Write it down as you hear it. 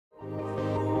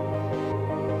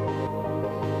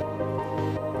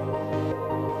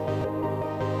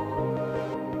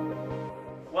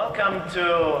Welcome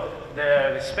to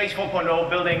the Space 4.0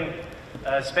 building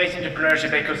space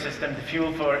entrepreneurship ecosystem, the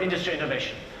fuel for industry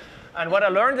innovation. And what I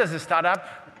learned as a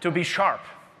startup, to be sharp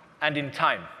and in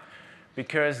time,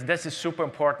 because this is super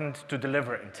important to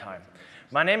deliver in time.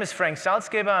 My name is Frank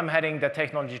Salzgeber. I'm heading the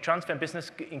Technology Transfer and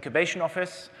Business Incubation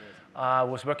Office. I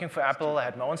was working for Apple. I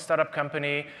had my own startup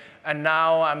company. And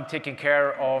now I'm taking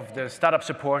care of the startup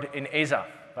support in ESA.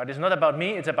 But it's not about me.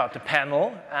 It's about the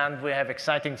panel. And we have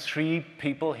exciting 3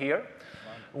 people here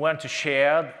who want to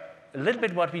share a little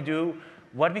bit what we do,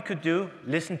 what we could do,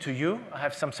 listen to you. I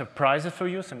have some surprises for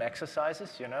you, some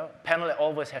exercises. You know, panel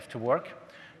always have to work.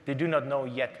 They do not know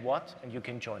yet what, and you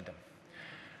can join them.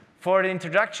 For the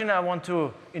introduction, I want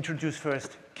to introduce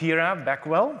first Kira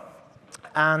Backwell.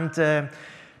 And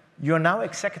you're now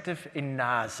executive in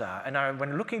NASA. And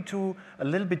when looking to a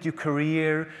little bit your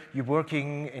career, you're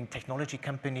working in technology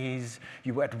companies,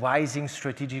 you were advising,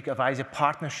 strategic advisor,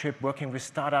 partnership, working with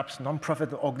startups,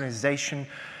 non-profit organization.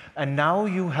 And now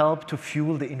you help to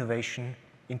fuel the innovation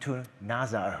into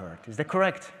NASA, I heard. Is that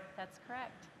correct? That's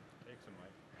correct. Take the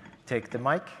mic. Take the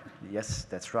mic. Yes,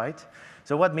 that's right.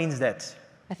 So what means that?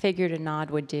 I figured a nod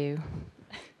would do.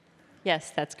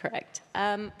 Yes, that's correct.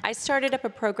 I started up a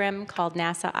program called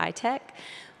NASA iTech,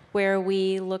 where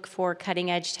we look for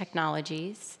cutting-edge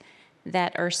technologies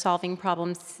that are solving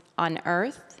problems on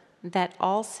Earth that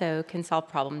also can solve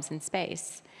problems in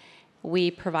space.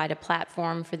 We provide a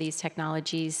platform for these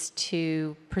technologies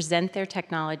to present their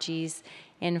technologies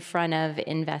in front of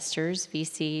investors,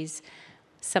 VCs,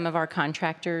 some of our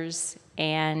contractors,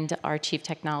 and our chief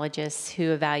technologists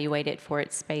who evaluate it for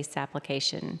its space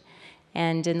application.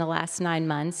 And in the last 9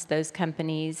 months, those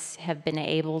companies have been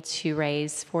able to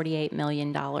raise $48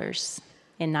 million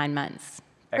in 9 months.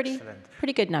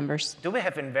 Pretty good numbers. Do we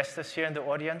have investors here in the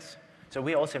audience? So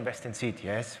we also invest in seed,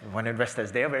 yes? One investor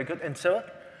is there, very good. And so?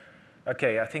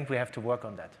 Okay, I think we have to work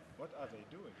on that. What are they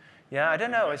doing? Yeah, I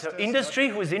don't know. So industry,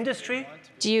 who's industry?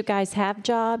 Do you guys have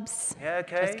jobs? Yeah,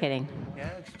 okay. Just kidding. Yeah,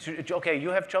 okay,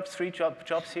 you have jobs, 3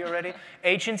 jobs here already.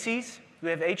 Agencies, do we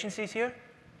have agencies here?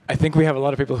 I think we have a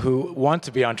lot of people who want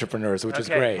to be entrepreneurs, which is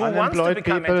great. Who wants to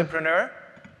become an entrepreneur?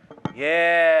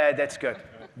 Yeah, that's good.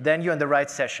 Then you're in the right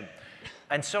session.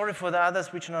 And sorry for the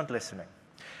others which are not listening.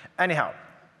 Anyhow,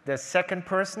 the second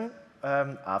person,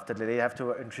 after that I have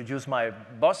to introduce my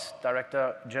boss,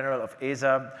 Director General of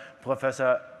ESA,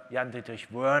 Professor Jan-Dietrich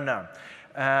Wörner.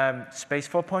 Space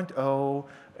 4.0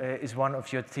 is one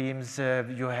of your teams.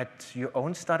 You had your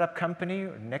own startup company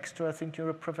next to, I think,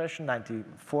 your profession,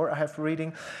 94 I have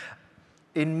reading.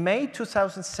 In May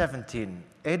 2017,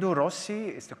 Edo Rossi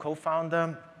is the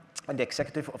co-founder and the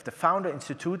executive of the Founder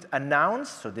Institute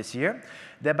announced, so this year,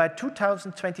 that by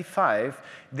 2025,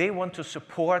 they want to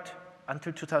support,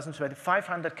 until 2020,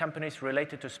 500 companies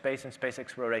related to space and space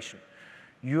exploration.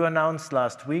 You announced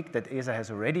last week that ESA has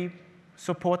already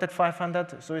supported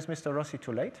 500, so is Mr. Rossi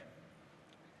too late?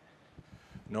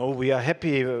 No, we are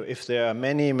happy if there are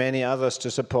many, many others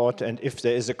to support, and if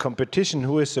there is a competition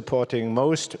who is supporting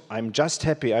most, I'm just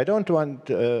happy. I don't want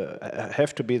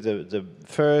have to be the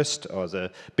first or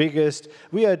the biggest.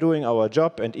 We are doing our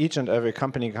job, and each and every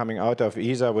company coming out of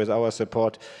ESA with our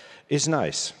support is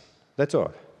nice. That's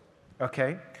all.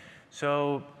 Okay,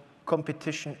 so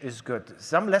competition is good.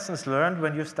 Some lessons learned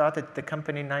when you started the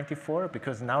company in '94,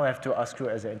 because now I have to ask you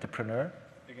as an entrepreneur.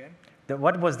 Again?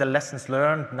 What was the lessons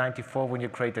learned in '94 when you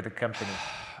created a company?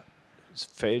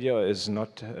 Failure is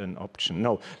not an option.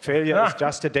 No, failure is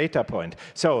just a data point.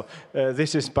 So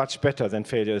this is much better than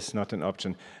failure is not an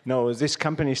option. No, this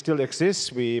company still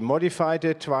exists. We modified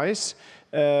it twice.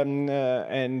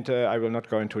 And I will not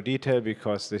go into detail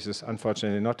because this is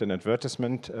unfortunately not an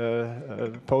advertisement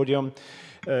podium.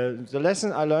 The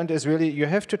lesson I learned is really you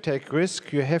have to take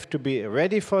risk, you have to be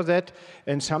ready for that,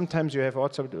 and sometimes you have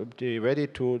also to be ready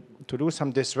to do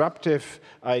some disruptive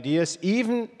ideas,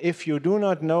 even if you do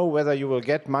not know whether you will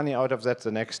get money out of that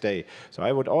the next day. So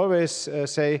I would always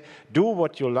say, do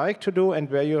what you like to do and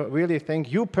where you really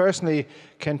think you personally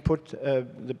can put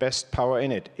the best power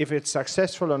in it. If it's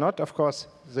successful or not, of course,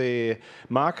 the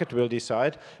market will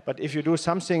decide. But if you do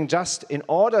something just in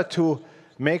order to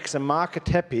make the market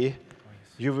happy,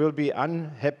 you will be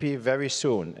unhappy very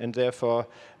soon. And therefore,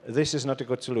 this is not a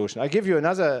good solution. I'll give you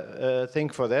another thing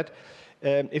for that.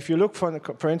 If you look,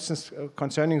 for instance,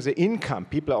 concerning the income,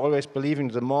 people are always believing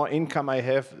the more income I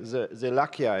have, the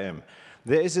luckier I am.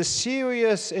 There is a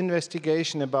serious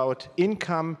investigation about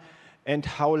income and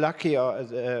how lucky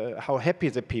or how happy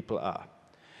the people are.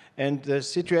 And the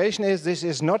situation is, this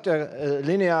is not a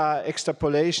linear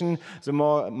extrapolation. The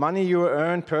more money you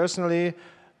earn personally,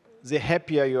 the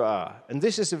happier you are. And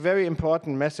this is a very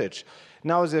important message.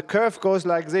 Now the curve goes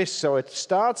like this, so it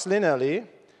starts linearly.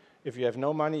 If you have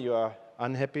no money, you are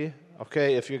unhappy.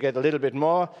 Okay, if you get a little bit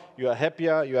more, you are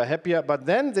happier. But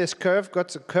then this curve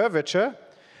got a curvature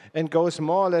and goes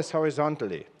more or less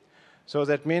horizontally. So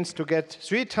that means to get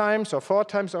 3 times or 4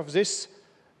 times of this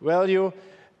value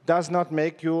does not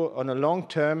make you on a long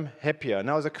term happier.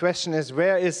 Now the question is,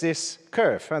 where is this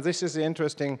curve? And this is the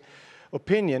interesting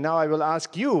opinion. Now I will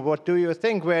ask you, what do you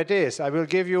think where it is? I will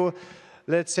give you,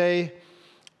 let's say,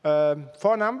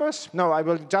 4 numbers. No, I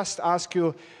will just ask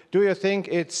you, do you think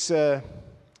it's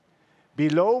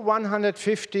below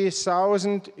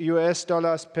 150,000 US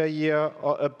dollars per year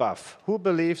or above? Who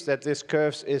believes that this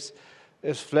curve is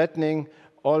flattening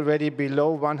already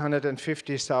below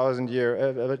 150,000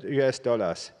 US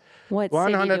dollars? What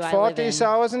city do I live in?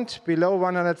 140,000, below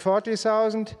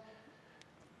 140,000,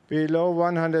 below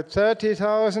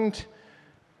 130,000,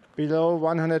 below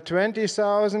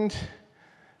 120,000,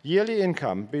 yearly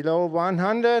income, below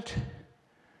 100.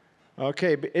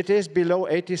 Okay, it is below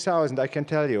 80,000, I can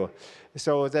tell you.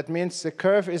 So that means the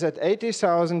curve is at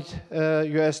 80,000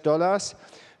 US dollars.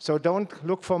 So don't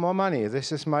look for more money.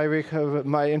 This is my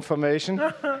information.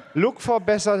 Look for a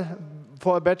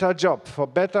better job, for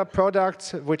better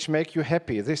products which make you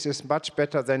happy. This is much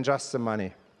better than just the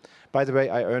money. By the way,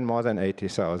 I earn more than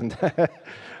 80,000.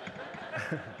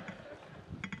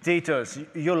 Titus,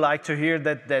 you like to hear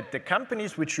that the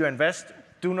companies which you invest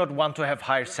do not want to have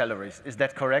higher salaries. Is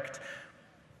that correct?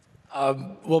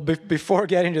 Well, before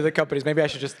getting to the companies, maybe I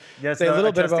should just say a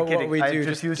little bit about what we do,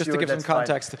 just to give some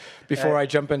context before I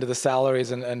jump into the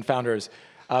salaries and founders.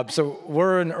 So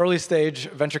we're an early stage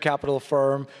venture capital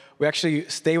firm. We actually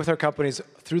stay with our companies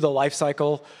through the life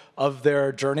cycle of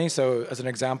their journey. So as an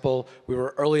example, we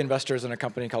were early investors in a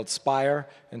company called Spire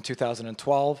in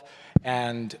 2012.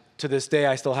 And to this day,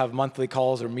 I still have monthly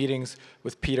calls or meetings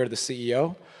with Peter, the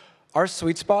CEO. Our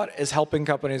sweet spot is helping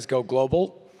companies go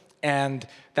global. And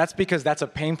that's because that's a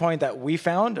pain point that we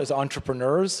found as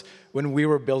entrepreneurs when we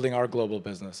were building our global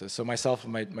businesses. So myself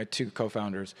and my 2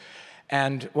 co-founders.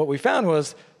 And what we found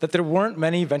was that there weren't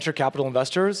many venture capital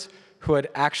investors who had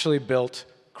actually built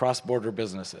cross-border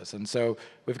businesses. And so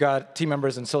we've got team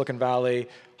members in Silicon Valley,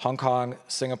 Hong Kong,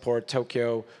 Singapore,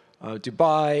 Tokyo,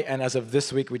 Dubai, and as of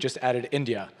this week, we just added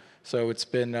India. So it's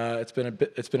been a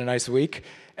nice week.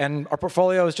 And our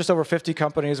portfolio is just over 50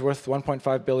 companies worth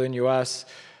 1.5 billion US.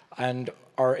 And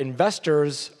our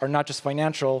investors are not just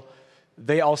financial,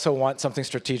 they also want something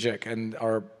strategic and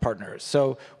our partners.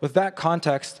 So with that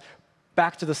context,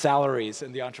 back to the salaries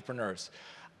and the entrepreneurs.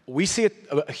 We see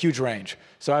a huge range.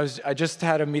 So I just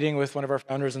had a meeting with one of our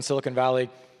founders in Silicon Valley.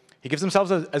 He gives himself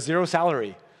a 0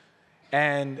 salary.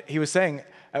 And he was saying,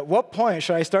 at what point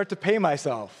should I start to pay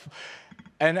myself?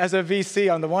 And as a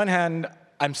VC, on the one hand,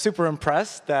 I'm super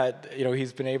impressed that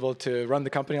he's been able to run the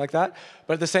company like that.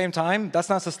 But at the same time, that's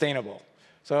not sustainable.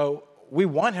 So we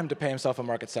want him to pay himself a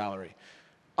market salary.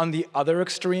 On the other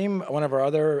extreme, one of our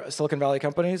other Silicon Valley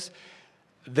companies,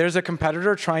 there's a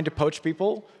competitor trying to poach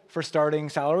people for starting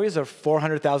salaries of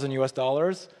 400,000 US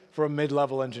dollars for a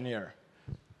mid-level engineer,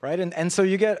 right? And so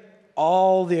you get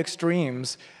all the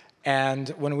extremes. And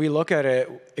when we look at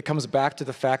it, it comes back to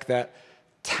the fact that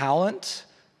talent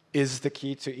is the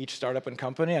key to each startup and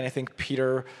company. And I think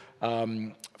Peter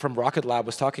from Rocket Lab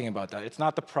was talking about that. It's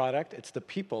not the product, it's the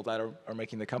people that are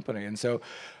making the company. And so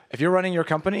if you're running your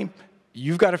company,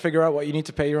 you've got to figure out what you need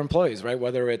to pay your employees, right?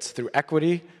 Whether it's through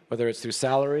equity, whether it's through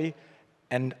salary.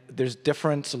 And there's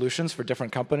different solutions for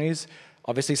different companies.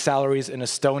 Obviously, salaries in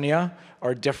Estonia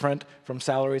are different from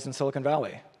salaries in Silicon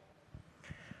Valley.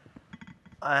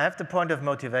 I have the point of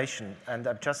motivation, and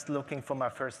I'm just looking for my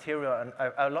first hero, and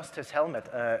I lost his helmet,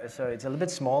 so it's a little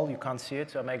bit small, you can't see it,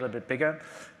 so I make it a little bit bigger.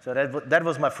 So that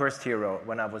was my first hero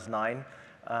when I was 9.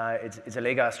 It's a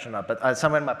Lego astronaut, but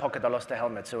somewhere in my pocket I lost the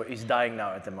helmet, so he's dying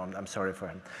now at the moment. I'm sorry for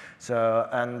him. So,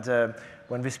 and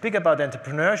when we speak about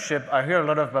entrepreneurship, I hear a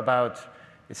lot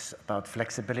it's about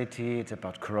flexibility, it's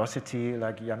about curiosity,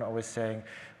 like Jan always saying.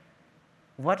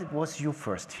 What was your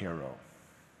first hero?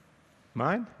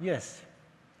 Mine? Yes.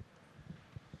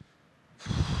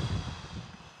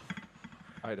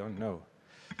 I don't know.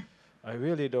 I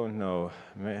really don't know.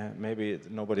 Maybe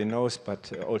nobody knows,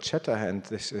 but Old Shatterhand,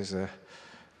 this is a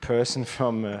person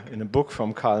from in a book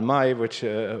from Karl May, which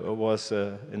was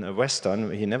in a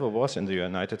Western. He never was in the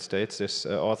United States, this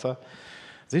author.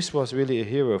 This was really a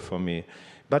hero for me.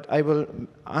 But I will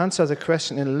answer the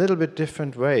question in a little bit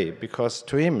different way, because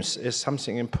dreams is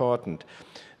something important.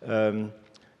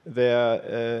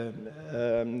 There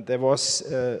was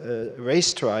a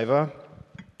race driver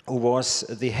who was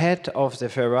the head of the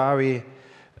Ferrari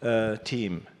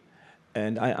team.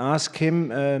 And I asked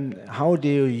him, how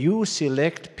do you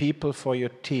select people for your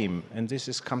team? And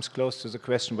this comes close to the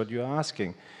question what you're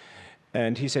asking.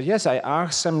 And he said, yes, I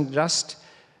asked them just,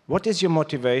 what is your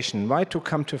motivation? Why to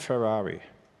come to Ferrari?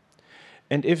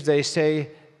 And if they say,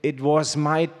 it was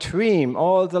my dream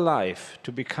all the life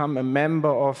to become a member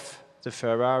of the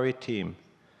Ferrari team,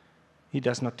 he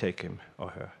does not take him or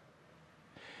her.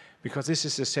 Because this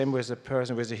is the same with a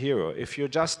person, with a hero. If you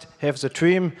just have the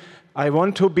dream, I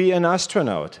want to be an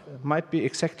astronaut, it might be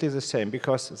exactly the same,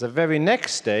 because the very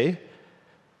next day,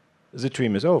 the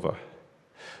dream is over.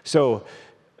 So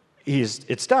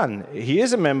it's done. He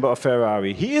is a member of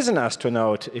Ferrari. He is an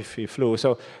astronaut if he flew.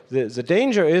 So the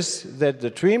danger is that the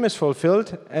dream is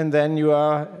fulfilled, and then you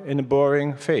are in a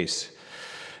boring phase.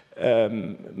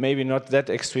 Maybe not that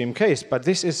extreme case, but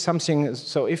this is something.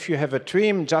 So if you have a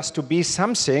dream just to be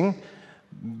something,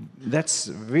 that's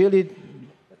really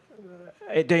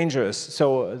dangerous.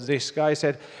 So this guy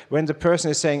said, when the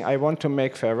person is saying, I want to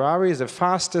make Ferrari the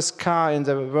fastest car in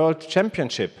the world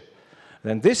championship,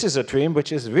 then this is a dream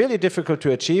which is really difficult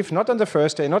to achieve, not on the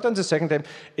first day, not on the second day.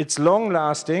 It's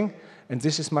long-lasting, and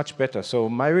this is much better. So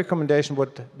my recommendation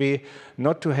would be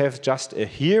not to have just a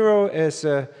hero as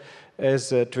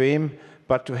a dream,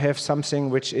 but to have something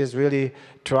which is really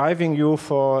driving you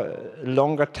for a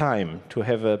longer time, to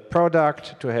have a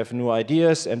product, to have new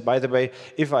ideas. And by the way,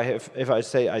 if I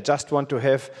say I just want to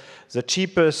have the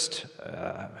cheapest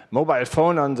mobile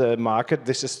phone on the market,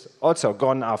 this is also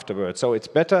gone afterwards. So it's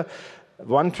better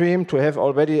one dream to have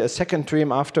already a second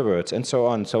dream afterwards, and so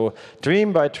on. So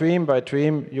dream by dream by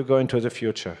dream, you go into the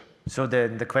future. So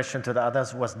the question to the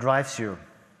others, what drives you?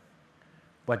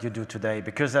 What you do today?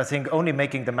 Because I think only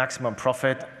making the maximum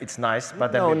profit, it's nice,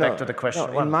 but then we're back to the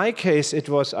question. No, in my case,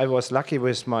 I was lucky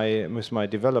with my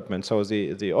development. So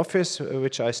the office,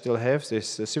 which I still have,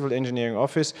 this civil engineering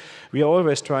office, we are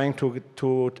always trying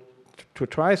to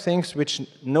try things which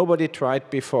nobody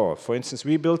tried before. For instance,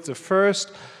 we built the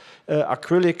first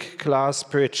acrylic glass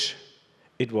bridge.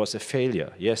 It was a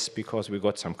failure, yes, because we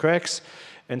got some cracks,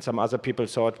 and some other people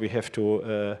thought we have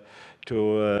to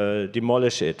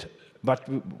demolish it. But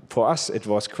for us, it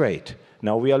was great.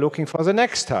 Now we are looking for the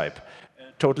next type,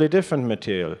 totally different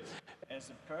material.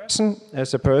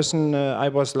 As a person, I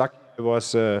was lucky. I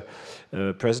was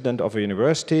president of a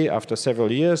university. After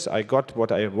several years, I got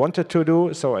what I wanted to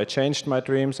do, so I changed my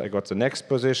dreams. I got the next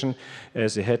position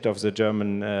as the head of the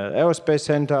German Aerospace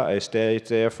Center. I stayed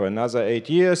there for another 8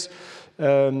 years.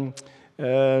 And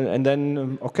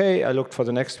then, okay, I looked for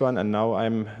the next one, and now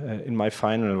I'm in my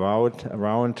final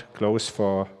round, close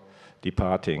for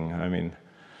departing. I mean,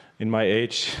 in my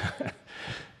age.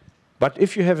 But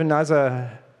if you have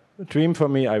another dream for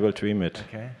me, I will dream it.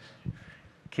 Okay.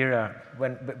 Kira,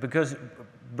 because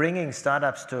bringing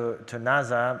startups to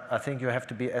NASA, I think you have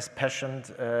to be as passionate,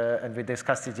 and we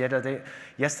discussed it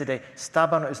yesterday.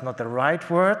 Stubborn is not the right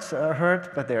word, heard,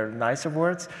 but there are nicer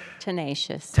words.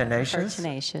 Tenacious. Tenacious.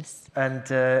 Tenacious. And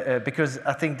because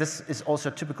I think this is also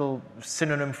a typical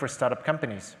synonym for startup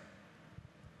companies.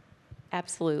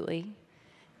 Absolutely.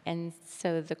 And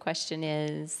so the question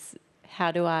is,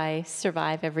 how do I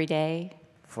survive every day?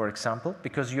 For example,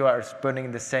 because you are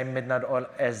burning the same midnight oil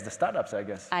as the startups, I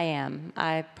guess. I am.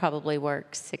 I probably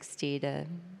work 60 to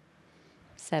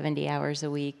 70 hours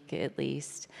a week at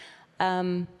least.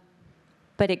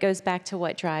 But it goes back to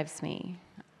what drives me.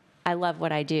 I love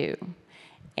what I do.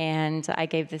 And I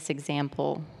gave this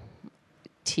example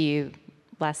to you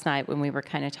last night when we were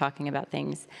kind of talking about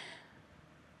things.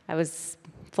 I was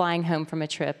flying home from a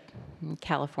trip in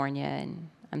California, and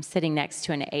I'm sitting next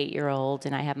to an 8-year-old,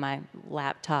 and I have my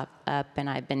laptop up, and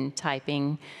I've been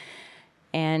typing,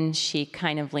 and she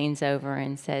kind of leans over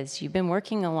and says, "You've been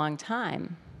working a long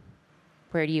time.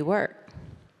 Where do you work?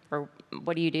 Or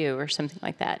what do you do?" or something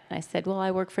like that. And I said, "Well,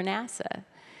 I work for NASA."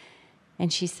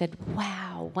 And she said,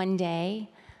 "Wow, one day,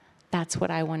 that's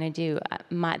what I want to do.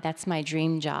 That's my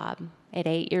dream job." At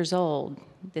 8 years old,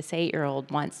 this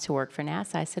 8-year-old wants to work for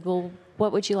NASA. I said, "Well,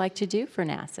 what would you like to do for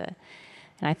NASA?"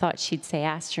 And I thought she'd say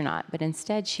astronaut, but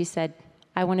instead she said,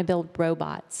 "I want to build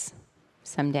robots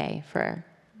someday for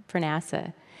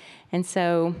NASA." And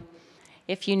so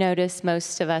if you notice,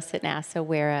 most of us at NASA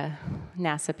wear a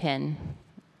NASA pin.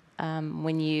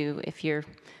 If you're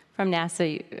from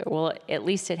NASA, well, at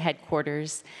least at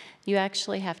headquarters, you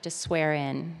actually have to swear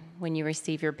in when you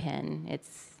receive your pin.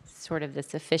 It's sort of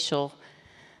this official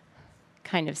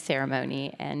kind of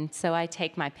ceremony. And so I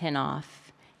take my pin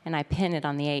off, and I pin it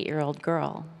on the 8-year-old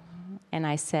girl. And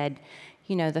I said,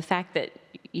 "You know, the fact that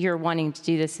you're wanting to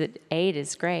do this at 8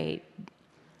 is great,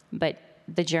 but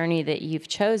the journey that you've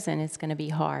chosen is going to be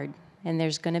hard. and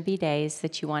there's going to be days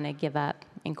that you want to give up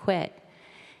and quit.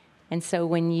 And so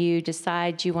when you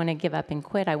decide you want to give up and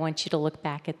quit, I want you to look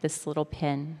back at this little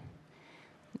pin,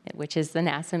 which is the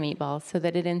NASA meatball, so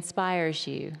that it inspires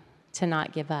you to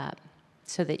not give up,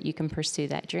 so that you can pursue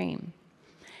that dream.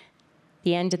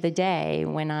 The end of the day,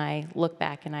 when I look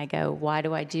back and I go, why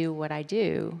do I do what I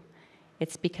do?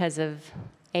 It's because of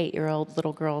 8-year-old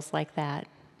little girls like that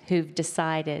who've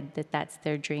decided that that's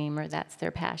their dream or that's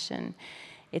their passion.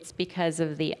 It's because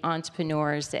of the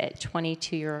entrepreneurs at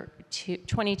 22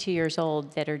 years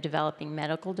old that are developing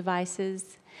medical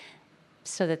devices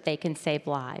so that they can save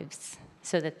lives,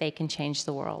 so that they can change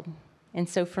the world. And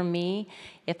so for me,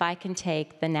 if I can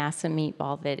take the NASA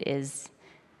meatball that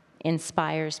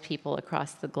inspires people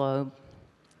across the globe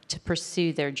to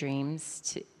pursue their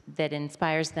dreams, that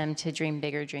inspires them to dream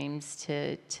bigger dreams,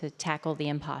 to tackle the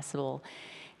impossible,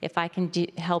 if I can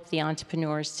help the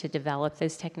entrepreneurs to develop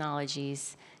those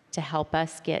technologies to help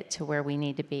us get to where we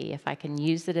need to be, if I can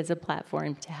use it as a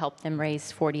platform to help them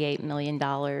raise $48 million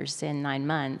in 9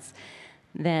 months,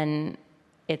 then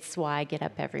it's why I get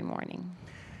up every morning.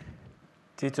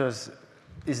 Titus,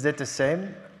 is that the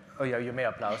same? Oh yeah, you may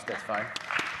applaud, that's fine.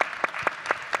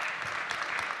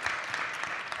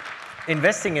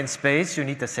 Investing in space, you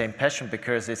need the same passion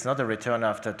because it's not a return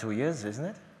after 2 years, isn't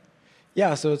it?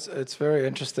 Yeah, so it's very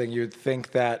interesting. You'd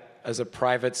think that as a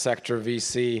private sector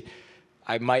VC,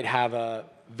 I might have a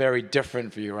very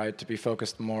different view, right? To be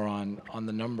focused more on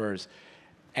the numbers.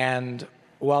 And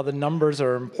while the numbers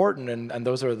are important, and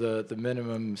those are the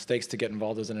minimum stakes to get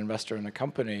involved as an investor in a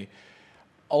company,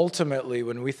 ultimately,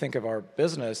 when we think of our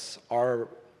business, our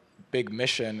big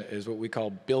mission is what we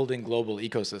call building global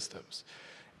ecosystems.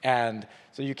 And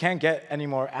so you can't get any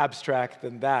more abstract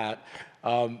than that.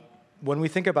 When we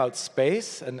think about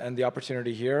space and the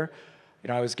opportunity here,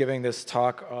 I was giving this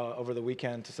talk over the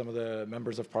weekend to some of the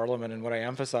members of parliament, and what I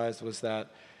emphasized was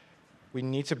that we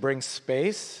need to bring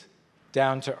space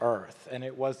down to earth. And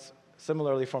it was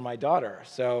similarly for my daughter.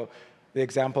 So the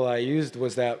example I used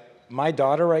was that my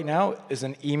daughter right now is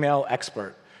an email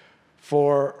expert.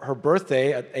 For her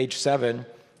birthday at age 7,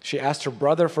 she asked her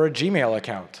brother for a Gmail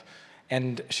account.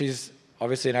 And she's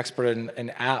obviously an expert in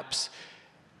apps.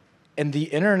 And the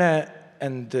internet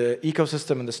and the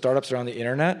ecosystem and the startups around the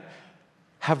internet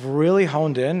have really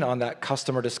honed in on that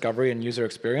customer discovery and user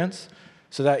experience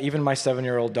so that even my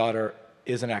 7-year-old daughter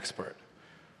is an expert.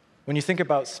 When you think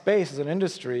about space as an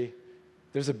industry,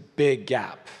 there's a big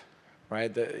gap,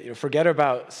 right? Forget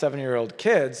about 7-year-old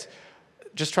kids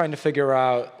just trying to figure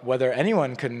out whether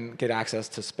anyone can get access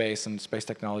to space and space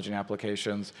technology and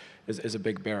applications is a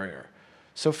big barrier.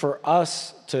 So for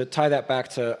us, to tie that back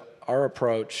to our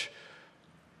approach,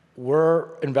 we're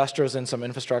investors in some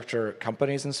infrastructure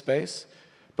companies in space,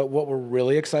 but what we're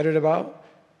really excited about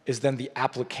is then the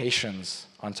applications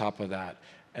on top of that.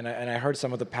 And I heard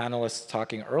some of the panelists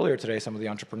talking earlier today, some of the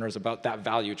entrepreneurs, about that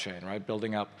value chain, right?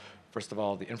 Building up, first of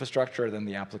all, the infrastructure, then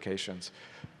the applications.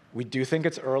 We do think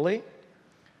it's early,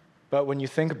 but when you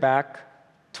think back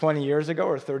 20 years ago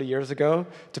or 30 years ago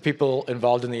to people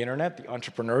involved in the internet, the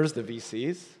entrepreneurs, the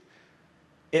VCs,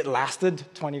 it lasted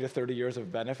 20 to 30 years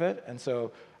of benefit. And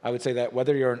so I would say that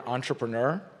whether you're an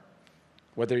entrepreneur,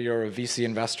 whether you're a VC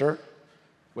investor,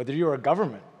 whether you're a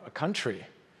government, a country,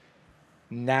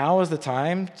 now is the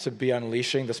time to be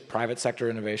unleashing this private sector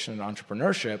innovation and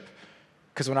entrepreneurship.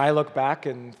 Because when I look back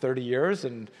in 30 years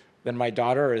and then my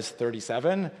daughter is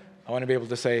 37, I want to be able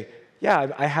to say,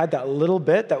 yeah, I had that little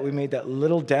bit, that we made that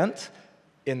little dent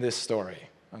in this story.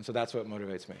 And so that's what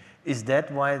motivates me. Is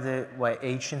that why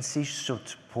agencies should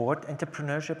support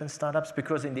entrepreneurship and startups?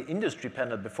 Because in the industry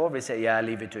panel before, we say, yeah,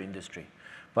 leave it to industry.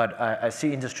 But I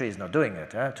see industry is not doing it,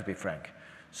 to be frank.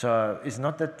 So is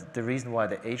not that the reason why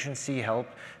the agency help?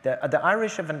 The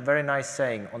Irish have a very nice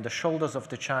saying, on the shoulders of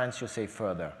the giants, you say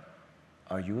further.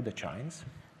 Are you the giants?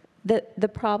 The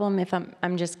problem, if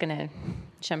I'm just going to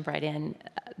jump right in,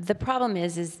 the problem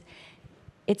is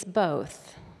it's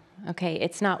both, okay?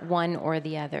 It's not one or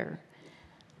the other.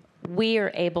 We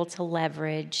are able to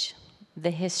leverage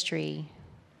the history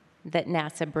that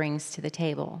NASA brings to the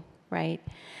table, right?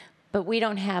 But we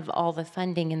don't have all the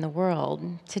funding in the world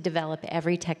to develop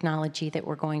every technology that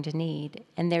we're going to need.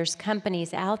 And there's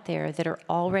companies out there that are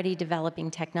already developing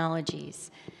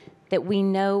technologies that we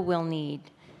know we'll need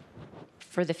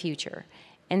for the future.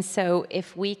 And so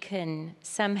if we can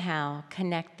somehow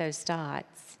connect those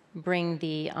dots, bring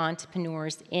the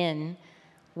entrepreneurs in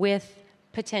with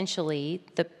potentially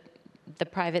the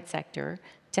private sector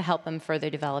to help them further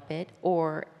develop it,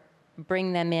 or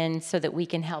bring them in so that we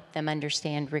can help them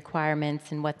understand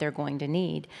requirements and what they're going to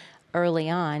need early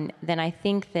on, then I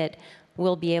think that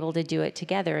we'll be able to do it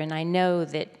together. And I know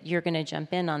that you're going to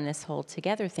jump in on this whole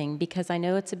together thing because I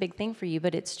know it's a big thing for you,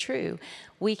 but it's true.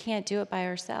 We can't do it by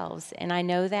ourselves. And I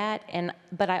know that,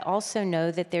 but I also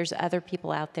know that there's other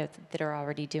people out there that are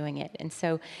already doing it. And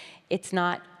so it's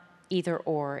not either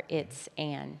or, it's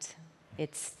and.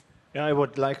 Yeah, I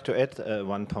would like to add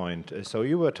one point. So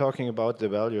you were talking about the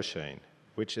value chain,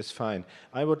 which is fine.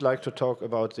 I would like to talk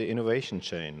about the innovation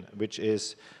chain, which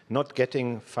is not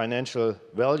getting financial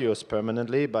values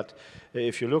permanently, but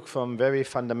if you look from very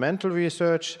fundamental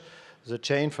research, the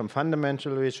chain from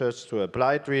fundamental research to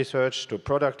applied research to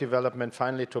product development,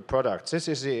 finally to products. This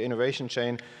is the innovation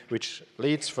chain which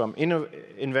leads from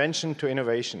invention to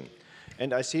innovation.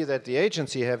 And I see that the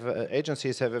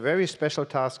agencies have a very special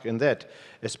task in that,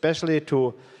 especially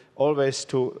to always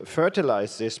to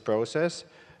fertilize this process,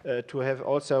 to have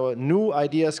also new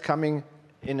ideas coming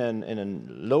in a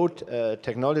low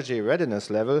technology readiness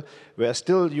level, where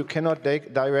still you cannot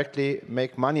directly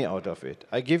make money out of it.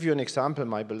 I give you an example.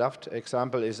 My beloved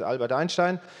example is Albert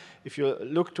Einstein. If you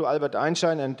look to Albert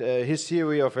Einstein and his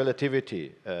theory of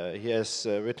relativity, he has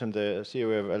written the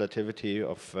theory of relativity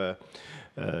of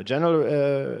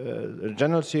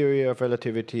general theory of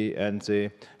relativity and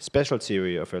the special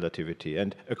theory of relativity.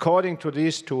 And according to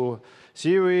these two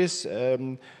theories,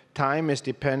 time is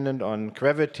dependent on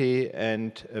gravity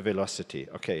and velocity.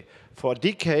 Okay, for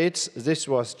decades, this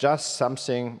was just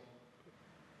something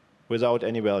without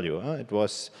any value. It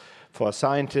was for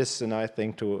scientists and I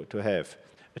think to have.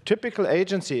 A typical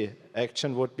agency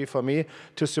action would be for me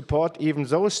to support even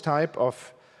those type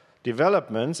of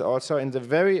developments also in the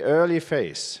very early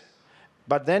phase.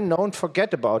 But then don't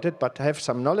forget about it, but have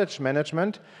some knowledge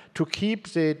management to keep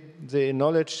the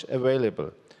knowledge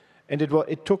available. And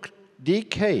it took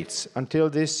decades until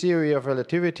this theory of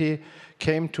relativity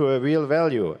came to a real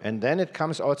value. And then it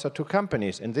comes also to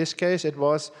companies. In this case, it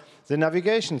was the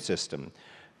navigation system.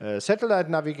 Satellite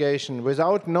navigation,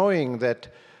 without knowing that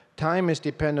time is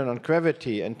dependent on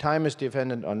gravity and time is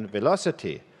dependent on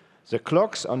velocity, the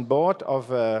clocks on board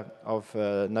of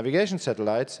navigation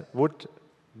satellites would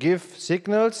give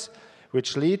signals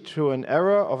which lead to an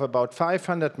error of about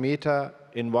 500 meters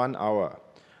in 1 hour.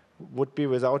 Would be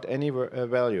without any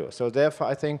value. So therefore,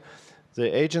 I think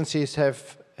the agencies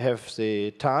have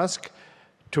the task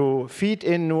to feed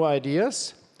in new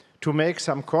ideas, to make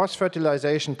some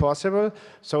cross-fertilization possible,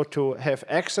 so to have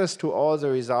access to all the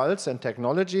results and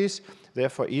technologies.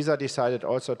 Therefore, ESA decided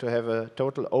also to have a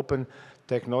total open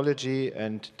technology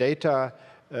and data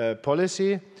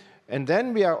policy. And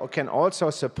then we can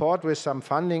also support with some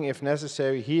funding, if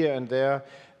necessary, here and there,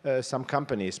 some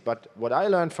companies. But what I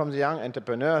learned from the young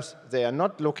entrepreneurs, they are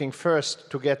not looking first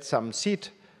to get some seed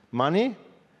money.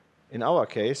 In our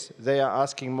case, they are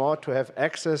asking more to have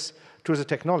access to the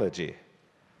technology.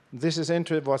 This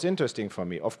was interesting for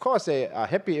me. Of course, they are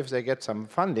happy if they get some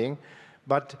funding,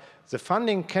 but the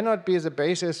funding cannot be the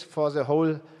basis for the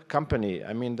whole company.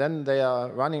 I mean, then they are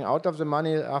running out of the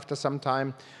money after some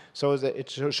time. So it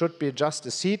should be just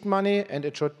the seed money, and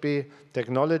it should be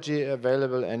technology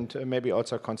available, and maybe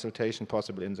also consultation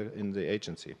possible in the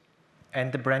agency.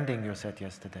 And the branding you said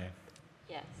yesterday.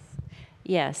 Yes.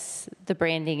 Yes, the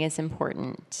branding is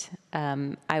important.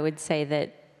 I would say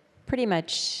that pretty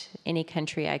much any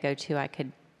country I go to, I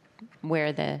could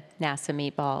wear the NASA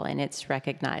meatball, and it's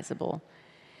recognizable.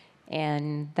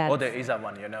 And that's, or the ESA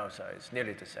one, you know, so it's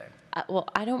nearly the same. Well,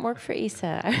 I don't work for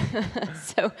ESA,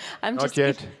 so I'm not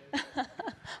yet.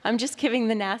 I'm just giving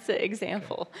the NASA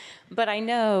example. But I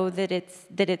know that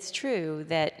it's true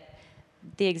that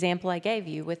the example I gave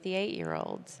you with the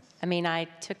 8-year-olds. I mean, I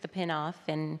took the pin off,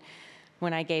 and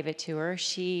when I gave it to her,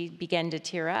 she began to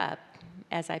tear up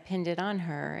as I pinned it on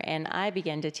her, and I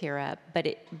began to tear up. But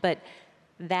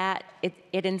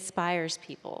it inspires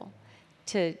people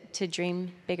to dream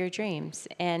bigger dreams,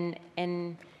 and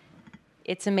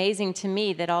it's amazing to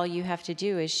me that all you have to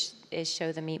do is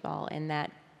show the meatball, and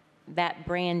that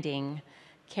branding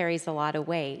carries a lot of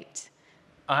weight.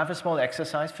 I have a small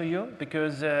exercise for you,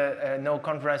 because no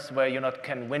conference where you not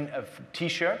can win a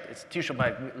T-shirt. It's a T-shirt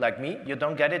like me. You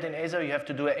don't get it in ESA. You have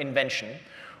to do an invention,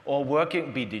 or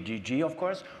working BDGG, of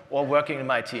course, or working in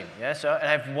my team. Yeah. So I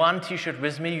have one T-shirt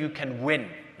with me. You can win.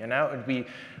 You know,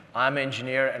 I'm an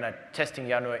engineer, and I'm testing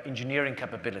your engineering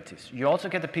capabilities. You also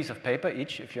get a piece of paper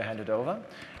each if you hand it over.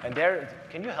 And there,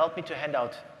 can you help me to hand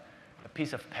out a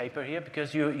piece of paper here?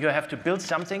 Because you have to build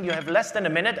something. You have less than a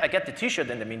minute. I get the T-shirt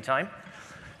in the meantime.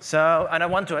 So, and I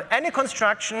want to any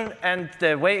construction, and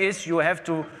the way is you have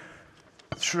to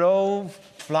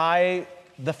fly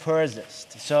the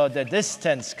furthest. So the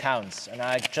distance counts. And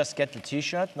I just get the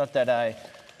T-shirt, not that I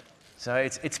So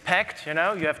it's packed, you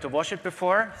know, you have to wash it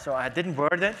before. So I didn't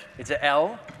word it. It's an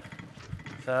L.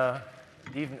 So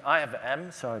even I have an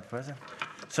M, so it wasn't.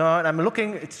 So I'm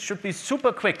looking, it should be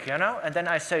super quick, you know, and then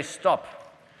I say stop.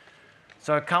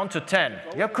 So I count to 10.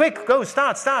 Yeah, quick, go,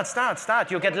 start.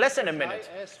 You'll get less in a minute.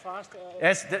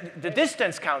 Yes, the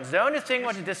distance counts. The only thing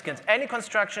with the distance, any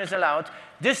construction is allowed.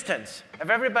 Distance. Have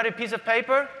everybody a piece of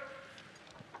paper?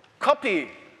 Copy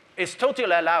is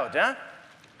totally allowed, huh?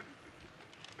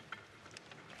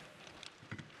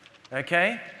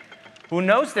 Okay? Who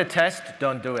knows the test,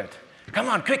 don't do it. Come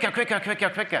on, quicker.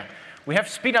 We have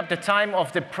to speed up the time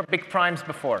of the big primes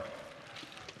before.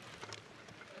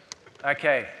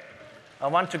 Okay. I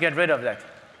want to get rid of that.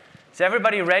 Is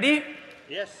everybody ready?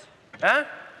 Yes. Huh?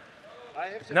 I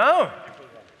have to. No?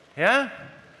 Yeah?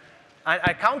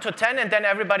 I count to 10 and then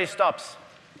everybody stops.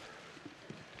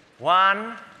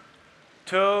 1,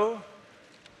 2,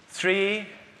 3,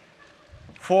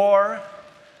 4,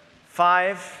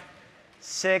 5,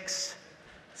 6,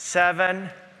 7,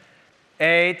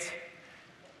 8,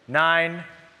 9,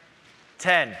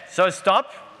 10. So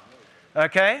stop.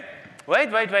 Okay? Wait.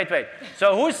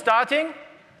 So who's starting?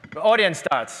 The audience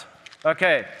starts.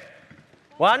 Okay.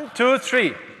 1, 2,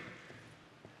 3.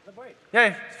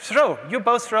 Yeah, throw. You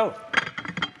both throw.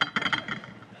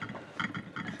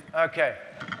 Okay.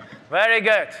 Very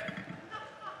good.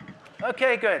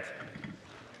 Okay, good.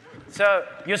 So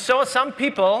you saw some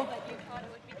people,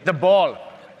 the ball.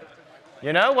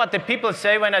 You know what the people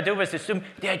say when I do with the student?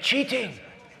 They're cheating.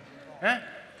 Huh?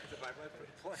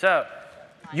 So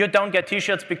you don't get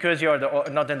T-shirts because you're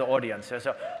not in the audience.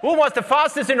 So who was the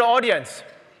fastest in the audience?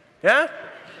 Yeah?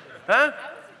 Huh?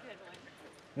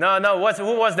 No.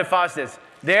 Who was the fastest?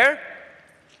 There?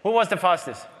 Who was the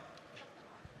fastest?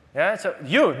 Yeah. So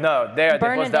you? No. There.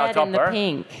 It was the topper. In the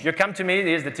pink. You come to me.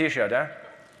 Here's the T-shirt. Huh?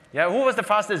 Yeah. Who was the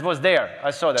fastest? Was there?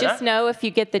 I saw that. Just know if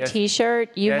you get the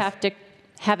T-shirt, you have to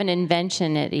have an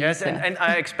invention at ESA. Yes, and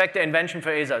I expect the invention for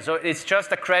ESA. So it's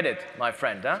just a credit, my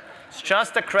friend. Huh? It's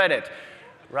just a credit.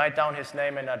 Write down his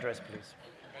name and address, please.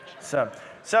 So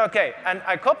okay, and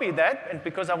I copied that, and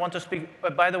because I want to speak.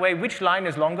 By the way, which line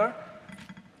is longer?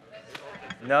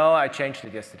 No, I changed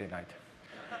it yesterday night.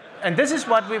 And this is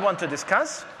what we want to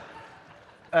discuss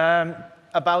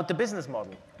about the business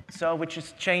model. So, which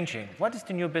is changing. What is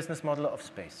the new business model of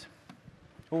space?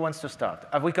 Who wants to start?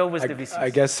 We go with the VCs. I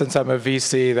guess since I'm a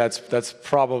VC, that's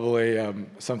probably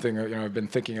something I've been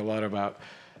thinking a lot about.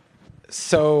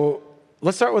 So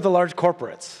let's start with the large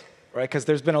corporates, right? Because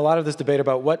there's been a lot of this debate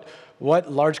about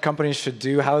what large companies should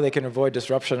do, how they can avoid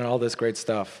disruption, and all this great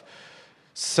stuff.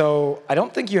 So I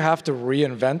don't think you have to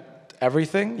reinvent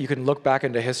everything. You can look back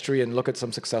into history and look at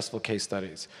some successful case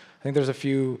studies. I think there's a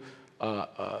few,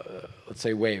 let's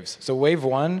say, waves. So wave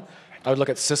one, I would look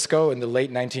at Cisco in the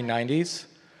late 1990s,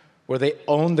 where they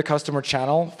owned the customer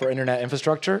channel for internet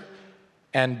infrastructure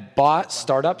and bought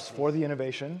startups for the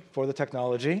innovation, for the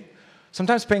technology,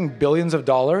 sometimes paying billions of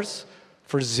dollars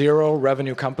for zero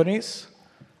revenue companies,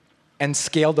 and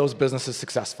scaled those businesses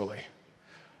successfully.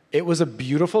 It was a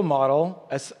beautiful model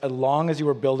as long as you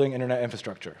were building internet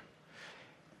infrastructure.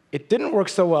 It didn't work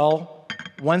so well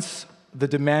once the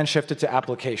demand shifted to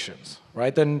applications,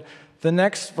 right? Then the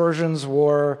next versions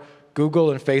were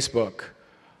Google and Facebook.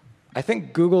 I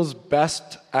think Google's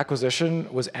best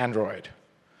acquisition was Android.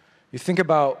 You think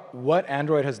about what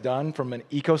Android has done from an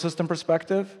ecosystem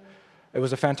perspective. It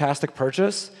was a fantastic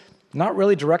purchase, not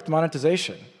really direct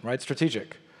monetization, right?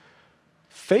 Strategic.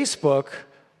 Facebook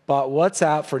bought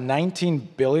WhatsApp for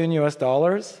 $19 billion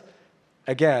US.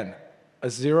 Again, a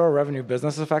zero revenue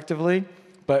business effectively,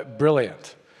 but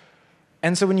brilliant.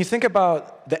 And so when you think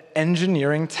about the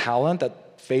engineering talent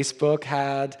that Facebook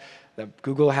had, that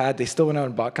Google had, they still went out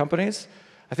and bought companies.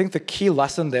 I think the key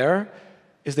lesson there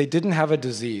is they didn't have a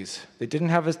disease. They didn't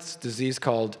have a disease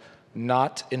called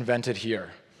not invented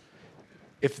here.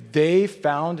 If they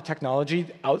found a technology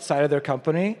outside of their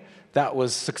company that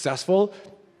was successful,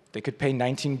 they could pay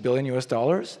 $19 billion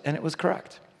US, and it was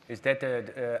correct. Is that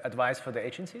the advice for the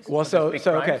agencies? Well, so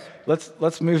okay,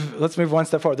 let's move one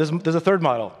step forward. There's a third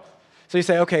model. So you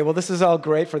say, okay, well, this is all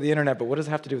great for the internet, but what does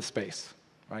it have to do with space,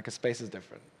 right? Because space is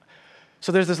different.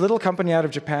 So there's this little company out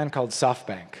of Japan called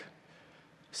SoftBank.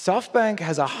 SoftBank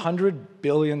has a $100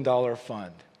 billion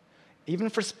fund. Even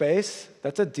for space,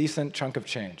 that's a decent chunk of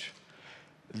change.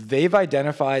 They've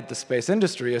identified the space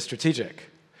industry as strategic.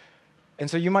 And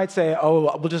so you might say,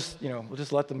 oh, we'll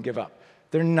just let them give up.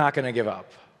 They're not going to give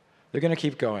up. They're going to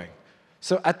keep going.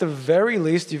 So at the very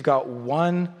least, you've got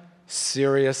one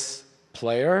serious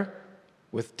player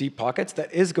with deep pockets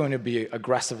that is going to be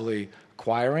aggressively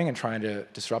acquiring and trying to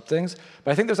disrupt things.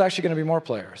 But I think there's actually going to be more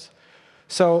players.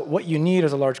 So what you need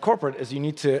as a large corporate is you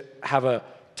need to have a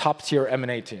top-tier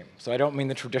M&A team. So I don't mean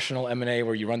the traditional M&A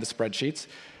where you run the spreadsheets.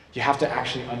 You have to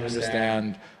actually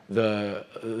understand the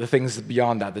things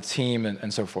beyond that, the team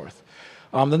and so forth.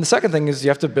 Then the second thing is you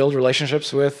have to build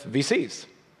relationships with VCs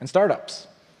and startups.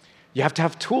 You have to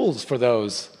have tools for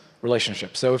those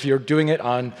relationships. So if you're doing it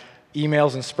on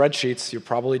emails and spreadsheets, you're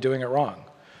probably doing it wrong.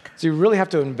 So you really have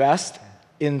to invest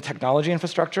in technology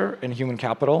infrastructure and human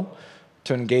capital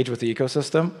to engage with the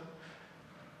ecosystem.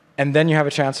 And then you have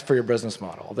a chance for your business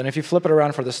model. Then if you flip it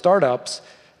around for the startups,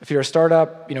 if you're a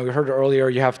startup, we heard earlier,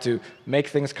 you have to make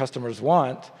things customers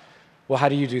want. Well, how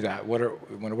do you do that? What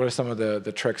are some of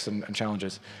the tricks and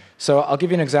challenges? So I'll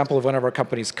give you an example of one of our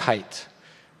companies, Kite.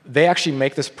 They actually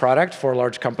make this product for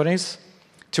large companies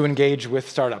to engage with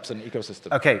startups and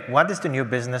ecosystem. Okay, what is the new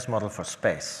business model for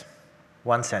space?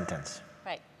 One sentence.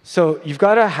 Right. So you've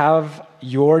got to have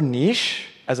your niche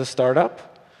as a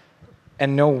startup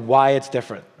and know why it's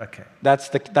different. Okay. That's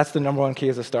the #1 key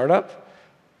as a startup.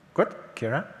 Good.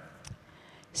 Kira?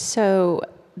 So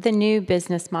the new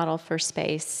business model for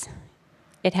space,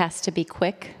 it has to be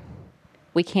quick.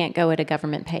 We can't go at a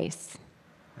government pace.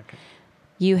 Okay.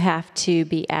 You have to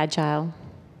be agile,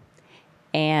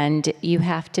 and you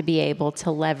have to be able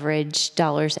to leverage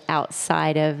dollars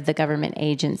outside of the government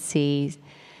agencies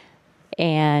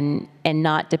and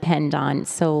not depend on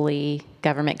solely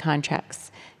government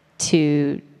contracts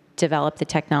to develop the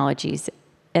technologies,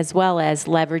 as well as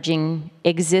leveraging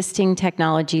existing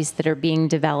technologies that are being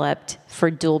developed for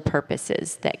dual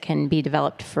purposes that can be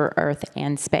developed for Earth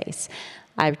and space.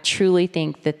 I truly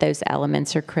think that those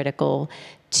elements are critical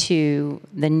to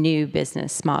the new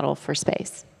business model for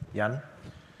space. Jan?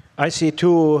 I see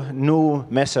two new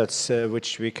methods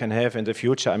which we can have in the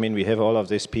future. I mean, we have all of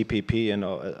this PPP and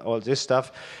all this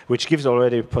stuff, which gives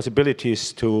already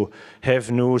possibilities to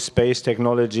have new space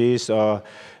technologies or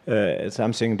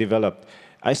something developed.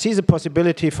 I see the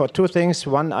possibility for two things.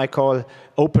 One I call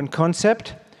open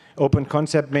concept. Open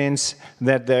concept means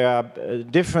that there are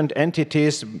different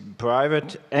entities,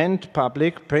 private and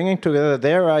public, bringing together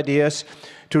their ideas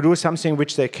to do something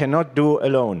which they cannot do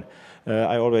alone.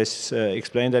 I always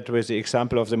explain that with the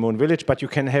example of the Moon Village, but you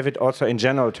can have it also in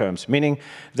general terms, meaning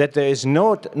that there is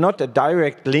not a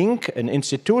direct link, an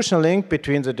institutional link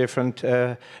between the different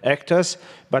actors,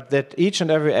 but that each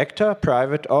and every actor,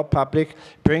 private or public,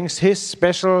 brings his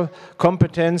special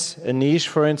competence, a niche,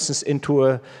 for instance, into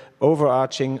an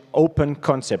overarching open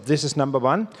concept. This is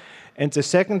 #1. And the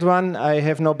second one, I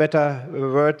have no better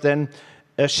word than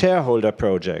a shareholder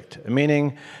project,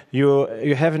 meaning you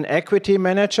have an equity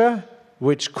manager,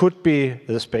 which could be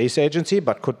the space agency,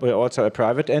 but could be also a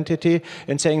private entity,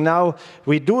 and saying, now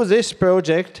we do this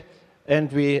project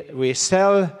and we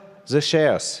sell the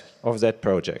shares of that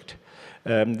project.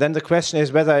 Then the question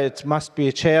is whether it must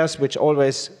be shares which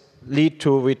always lead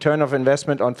to return of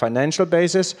investment on financial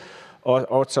basis or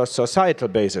also societal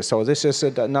basis. So this is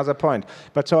another point.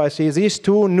 But so I see these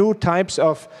two new types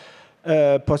of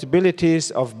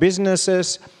possibilities of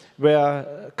businesses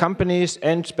where companies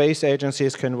and space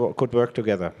agencies could work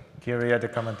together. Kira, you had a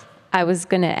comment. I was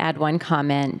going to add one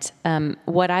comment.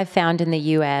 What I've found in the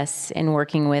U.S. in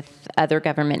working with other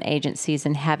government agencies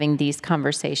and having these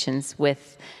conversations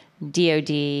with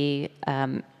DoD,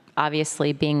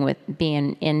 obviously being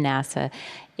in NASA,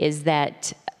 is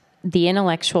that the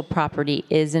intellectual property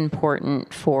is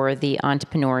important for the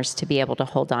entrepreneurs to be able to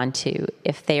hold on to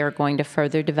if they are going to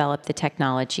further develop the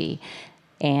technology,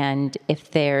 and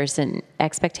if there's an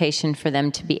expectation for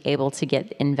them to be able to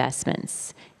get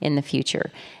investments in the future,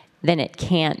 then it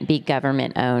can't be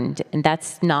government owned. And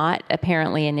that's not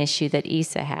apparently an issue that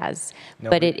ESA has,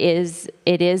 but it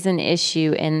is an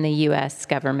issue in the US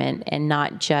government, and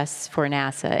not just for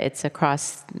NASA, it's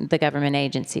across the government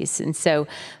agencies. And so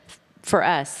for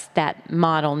us, that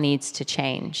model needs to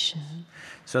change.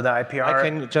 So the IPR... I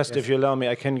can just, if you allow me,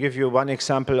 I can give you one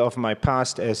example of my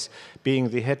past as being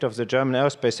the head of the German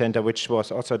Aerospace Center, which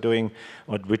was also doing,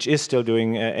 or which is still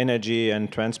doing energy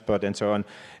and transport and so on.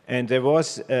 And there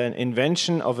was an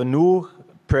invention of a new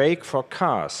brake for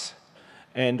cars.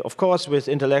 And of course, with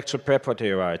intellectual property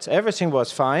rights. Everything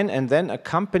was fine, and then a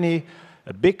company,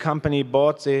 a big company,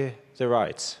 bought the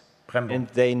rights. Brembo. And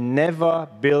they never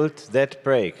built that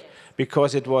brake,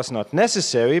 because it was not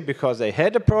necessary, because they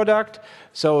had a product,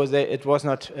 so it was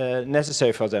not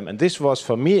necessary for them. And this was,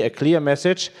 for me, a clear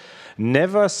message: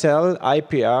 never sell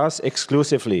IPRs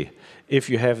exclusively if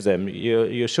you have them.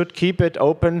 You should keep it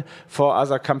open for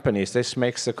other companies. This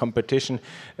makes the competition.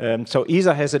 So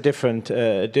ESA has a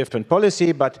different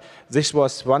policy, but this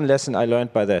was one lesson I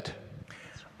learned by that.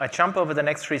 I jump over the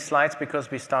next 3 slides because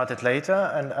we started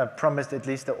later, and I promised at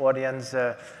least the audience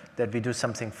that we do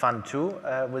something fun too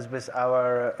with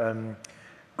our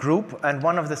group. And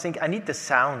one of the things, I need the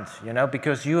sound, you know,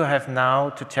 because you have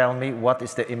now to tell me what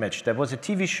is the image. There was a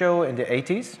TV show in the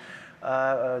 80s.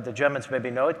 The Germans maybe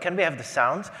know it. Can we have the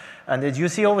sound? And you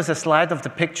see always a slide of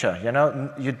the picture, you know.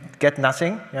 You get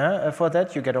nothing for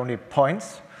that. You get only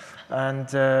points. And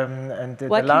the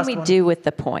what last can we one, do with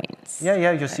the points?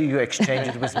 Yeah, you see, you exchange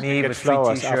it with me, with free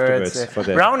flowers T-shirts, for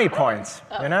that. brownie points,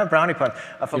 you know, brownie points.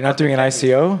 You're not doing an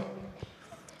ICO?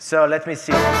 So let me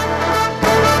see. Dali,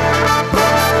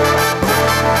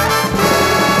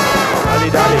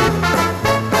 dali.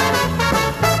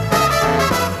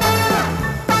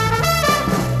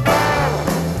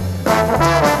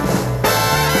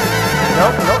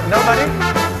 No, nobody?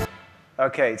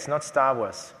 Okay, it's not Star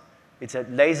Wars. It's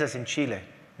at lasers in Chile.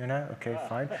 You know, okay,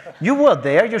 fine. You were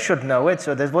there, you should know it,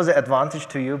 so that was an advantage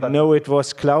to you. But no, it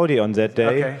was cloudy on that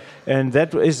day. Okay. And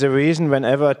that is the reason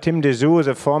whenever Tim Dessous,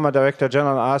 the former Director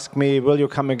General, asked me, will you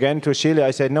come again to Chile? I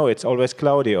said, no, it's always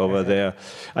cloudy over there.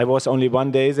 I was only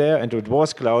 1 day there, and it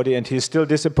was cloudy, and he's still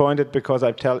disappointed because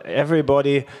I tell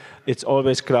everybody it's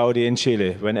always cloudy in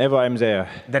Chile, whenever I'm there.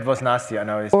 that was nasty, I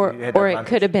know. Or it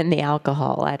could have been the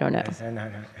alcohol, I don't know. No.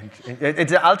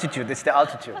 It's the altitude, it's the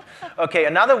altitude. Okay,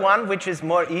 another one which is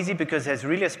more easy because it has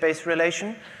really a space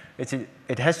relation.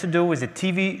 It has to do with a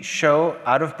TV show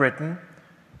out of Britain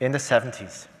in the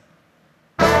 70s.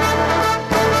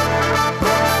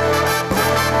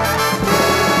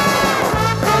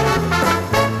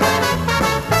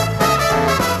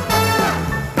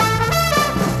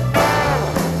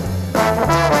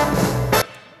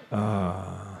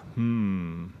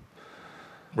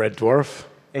 Red Dwarf?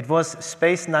 It was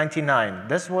Space 99.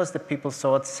 This was the people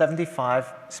thought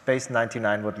 75 Space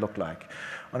 99 would look like.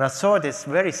 And I thought it's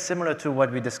very similar to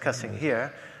what we're discussing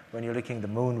here when you're looking at the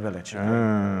moon village.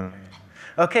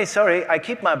 Okay, sorry, I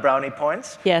keep my brownie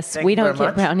points. Yes, Thank we you don't very get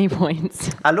much. brownie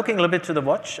points. I'm looking a little bit to the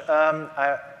watch.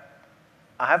 I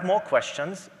have more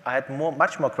questions. I had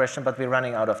much more questions, but we're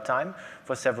running out of time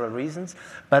for several reasons.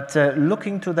 But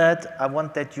looking to that, I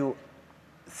want that you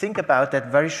think about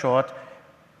that very short.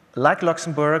 Like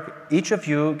Luxembourg, each of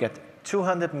you get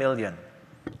 200 million,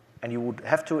 and you would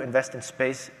have to invest in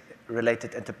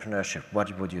space-related entrepreneurship.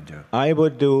 What would you do? I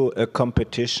would do a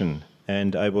competition,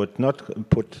 and I would not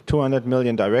put 200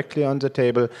 million directly on the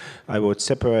table. I would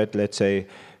separate, let's say,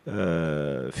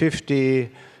 50,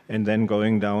 and then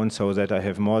going down so that I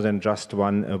have more than just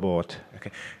one award.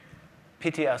 Okay.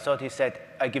 Pity, I thought he said,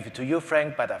 I give it to you,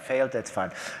 Frank, but I failed, that's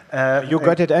fine. You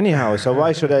got it anyhow, so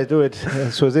why should I do it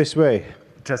so this way?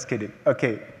 Just kidding.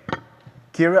 Okay.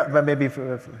 Kira, maybe...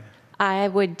 I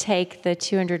would take the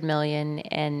 200 million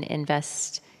and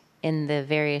invest in the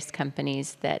various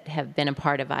companies that have been a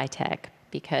part of iTech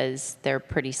because they're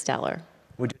pretty stellar.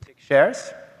 Would you take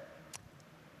shares?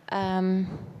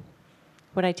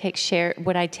 Would I take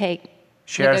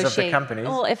shares of the companies?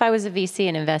 Well, if I was a VC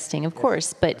and investing, of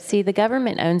course. But see, the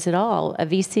government owns it all. A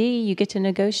VC, you get to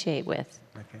negotiate with.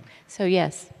 Okay. So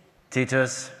yes.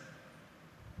 Titus?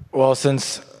 Well,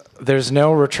 since there's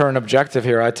no return objective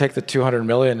here, I take the 200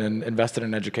 million and invest it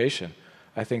in education.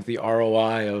 I think the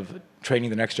ROI of training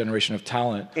the next generation of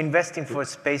talent. Investing for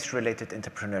space-related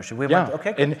entrepreneurship.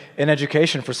 Okay, in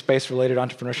education for space-related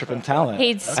entrepreneurship and talent.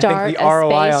 He'd start a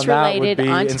space-related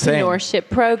entrepreneurship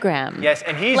program. Yes,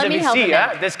 and he's a VC.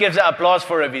 Yeah? This gives applause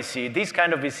for a VC. These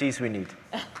kind of VCs we need.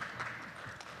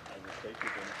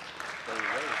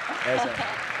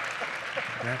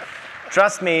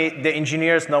 Trust me, the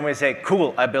engineers normally say,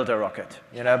 cool, I built a rocket.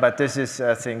 You know, but this is,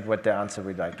 I think, what the answer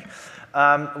we like.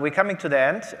 We're coming to the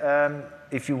end.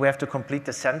 If you have to complete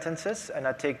the sentences, and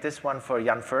I take this one for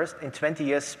Jan first. In 20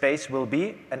 years, space will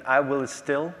be, and I will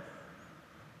still...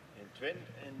 In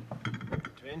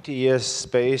 20 years,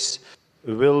 space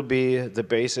will be the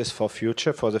basis for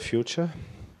the future.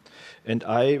 And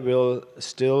I will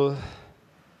still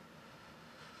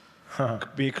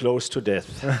be close to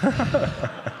death.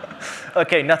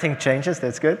 Okay, nothing changes,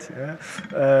 that's good.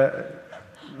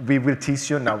 We will tease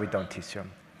you. No, we don't tease you.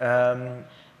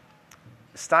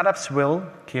 Startups will,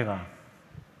 Kira.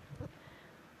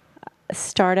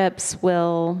 Startups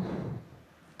will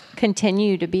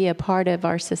continue to be a part of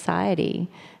our society.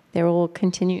 There will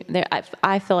continue,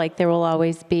 I feel like there will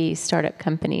always be startup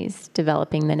companies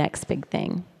developing the next big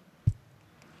thing.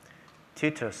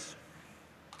 Titus.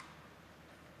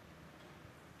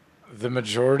 The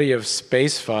majority of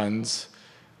space funds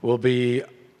will be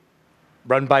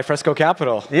run by Fresco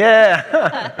Capital.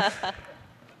 Yeah.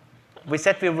 We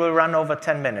said we will run over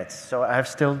 10 minutes, so I have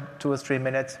still 2 or 3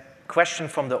 minutes. Question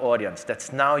from the audience.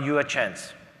 That's now your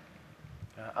chance.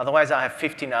 Otherwise, I have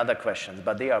 15 other questions,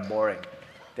 but they are boring.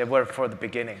 They were for the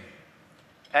beginning.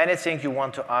 Anything you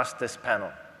want to ask this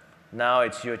panel, now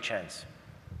it's your chance.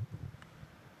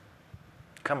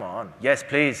 Come on. Yes,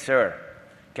 please, sir.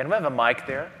 Can we have a mic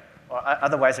there? Or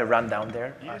otherwise, I run down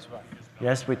there. Yes,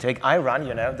 yes, we take. I run,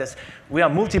 you know. We are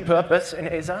multi-purpose in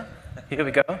ESA. Here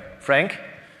we go. Frank?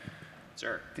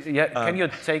 Sir. Yeah, can you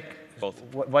take both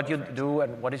what you do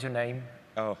and what is your name?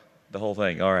 Oh, the whole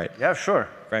thing. All right. Yeah, sure.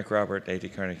 Frank Robert, A.T.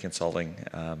 Kearney Consulting.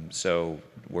 So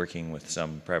working with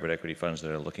some private equity funds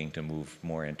that are looking to move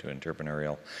more into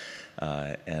entrepreneurial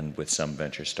and with some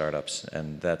venture startups.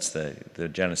 And that's the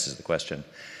genesis of the question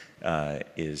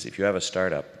is if you have a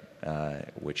startup,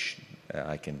 which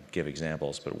I can give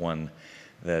examples, but one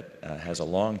that has a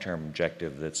long-term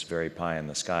objective that's very pie in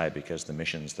the sky because the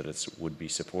missions that it would be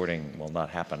supporting will not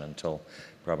happen until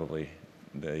probably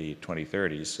the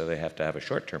 2030s, so they have to have a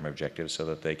short-term objective so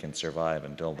that they can survive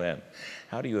until then.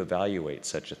 How do you evaluate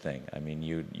such a thing? I mean,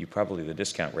 you probably, the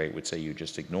discount rate would say you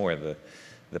just ignore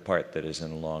the part that is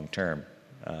in long-term.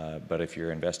 But if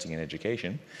you're investing in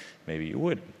education, maybe you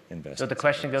would invest. So the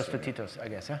question goes to Titus, I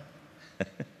guess, yeah?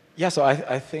 Yeah, so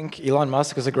I think Elon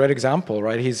Musk is a great example,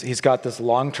 right? He's got this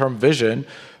long-term vision,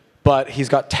 but he's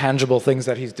got tangible things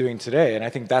that he's doing today. And I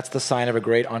think that's the sign of a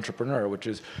great entrepreneur, which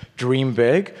is dream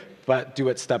big, but do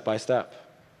it step by step.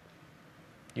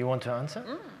 You want to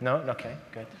answer? No? Okay,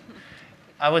 good.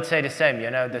 I would say the same, you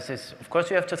know, this is, of course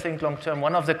you have to think long-term.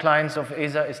 One of the clients of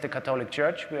ESA is the Catholic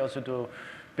Church. We also do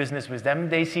business with them.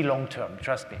 They see long-term,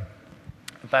 trust me.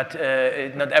 But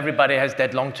not everybody has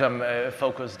that long-term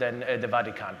focus than the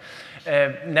Vatican.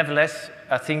 Nevertheless,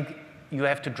 I think you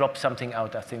have to drop something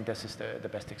out. I think this is the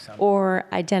best example. Or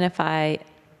identify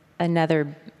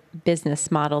another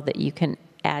business model that you can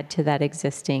add to that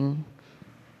existing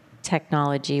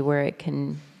technology where it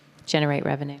can generate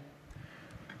revenue.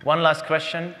 One last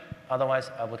question,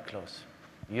 otherwise I would close.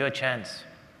 Your chance.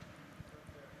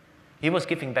 He was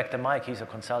giving back the mic. He's a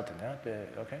consultant, huh?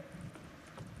 Okay?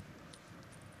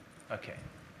 Okay.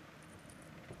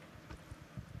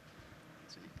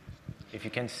 If you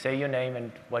can say your name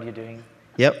and what you're doing.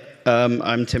 Yep,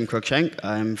 I'm Tim Cruikshank.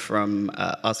 I'm from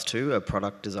Us2, a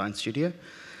product design studio.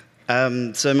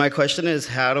 So my question is,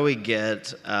 how do we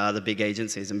get the big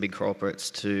agencies and big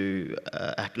corporates to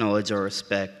acknowledge or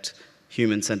respect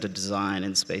human-centered design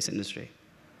in space industry?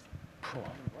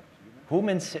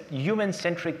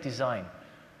 Human-centric design.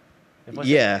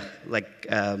 Yeah, like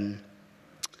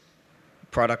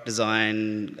product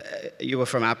design. You were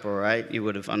from Apple, right? You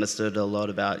would have understood a lot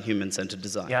about human-centered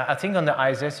design. Yeah, I think on the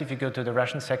ISS, if you go to the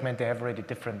Russian segment, they have already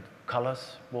different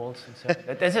colors, walls, and so.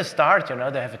 There's a start, you know,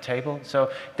 they have a table.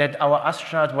 So that our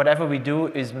astronaut, whatever we do,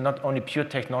 is not only pure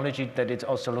technology, that it's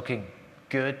also looking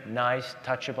good, nice,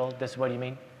 touchable. That's what you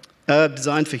mean?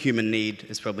 Designed for human need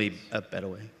is probably a better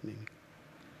way, maybe.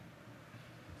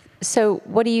 So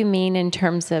what do you mean in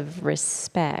terms of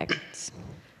respect?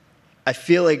 I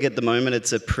feel like at the moment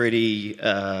it's a pretty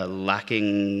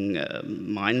lacking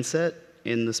mindset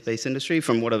in the space industry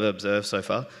from what I've observed so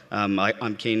far.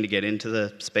 I'm keen to get into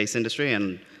the space industry,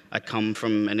 and I come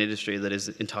from an industry that is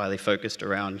entirely focused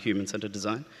around human-centered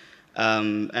design.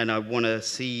 And I want to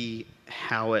see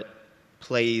how it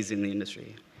plays in the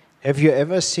industry. Have you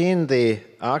ever seen the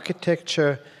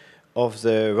architecture of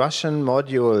the Russian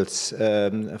modules,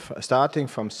 starting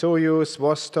from Soyuz,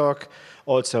 Vostok,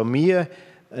 also Mir?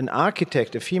 An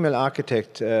architect, a female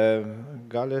architect,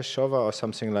 Galeshova or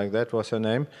something like that was her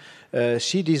name.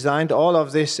 She designed all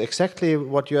of this, exactly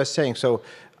what you are saying. So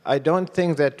I don't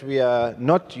think that we are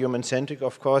not human-centric,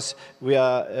 of course. We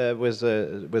are with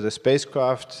a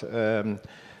spacecraft,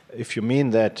 if you mean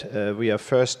that, we are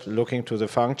first looking to the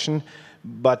function.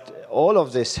 But all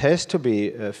of this has to be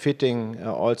fitting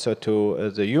also to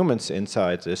the humans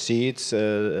inside, the seats,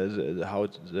 how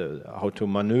to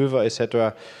maneuver,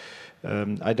 etc.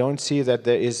 I don't see that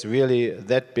there is really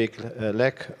that big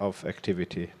lack of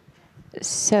activity.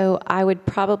 So I would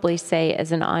probably say,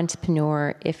 as an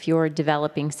entrepreneur, if you're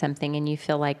developing something and you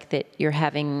feel like that you're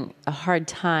having a hard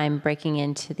time breaking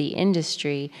into the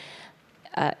industry,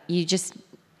 you just,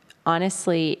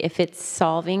 honestly, if it's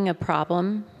solving a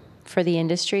problem for the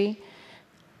industry,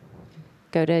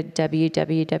 go to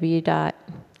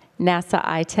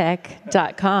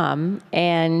www.nasaitech.com,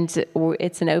 and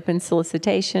it's an open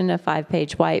solicitation, a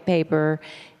 5-page white paper,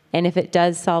 and if it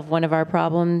does solve one of our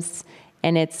problems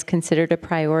and it's considered a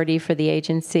priority for the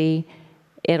agency,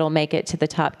 it'll make it to the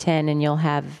top 10 and you'll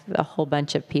have a whole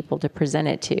bunch of people to present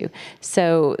it to.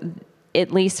 So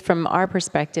at least from our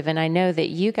perspective, and I know that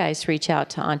you guys reach out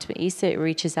to ESA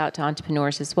reaches out to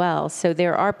entrepreneurs as well. So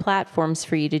there are platforms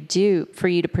for you to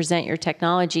present your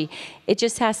technology. It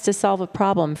just has to solve a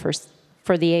problem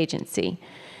for the agency.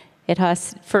 It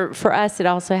has, for us, it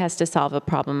also has to solve a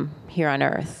problem here on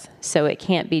Earth. So it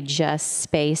can't be just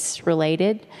space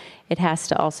related. It has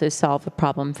to also solve a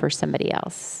problem for somebody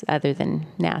else other than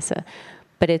NASA.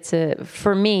 But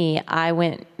for me, I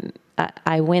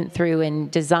went through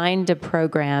and designed a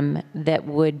program that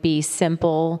would be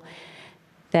simple,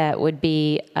 that would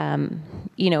be,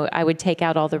 I would take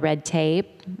out all the red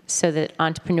tape so that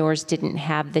entrepreneurs didn't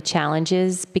have the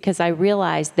challenges, because I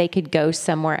realized they could go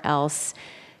somewhere else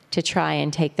to try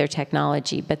and take their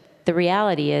technology. But the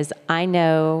reality is, I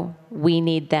know we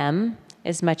need them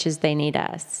as much as they need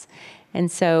us.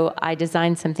 And so I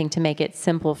designed something to make it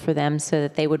simple for them so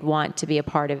that they would want to be a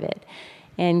part of it.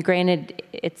 And granted,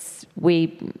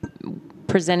 we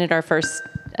presented our first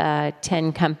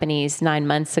 10 companies 9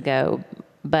 months ago,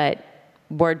 but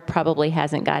word probably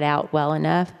hasn't got out well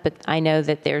enough. But I know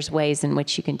that there's ways in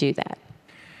which you can do that.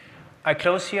 I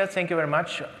close here. Thank you very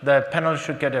much. The panel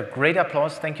should get a great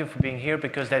applause. Thank you for being here,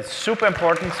 because that's super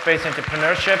important, space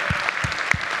entrepreneurship.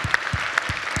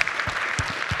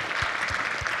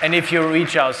 And if you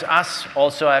reach out to us,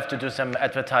 also I have to do some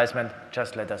advertisement,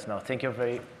 just let us know. Thank you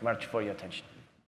very much for your attention.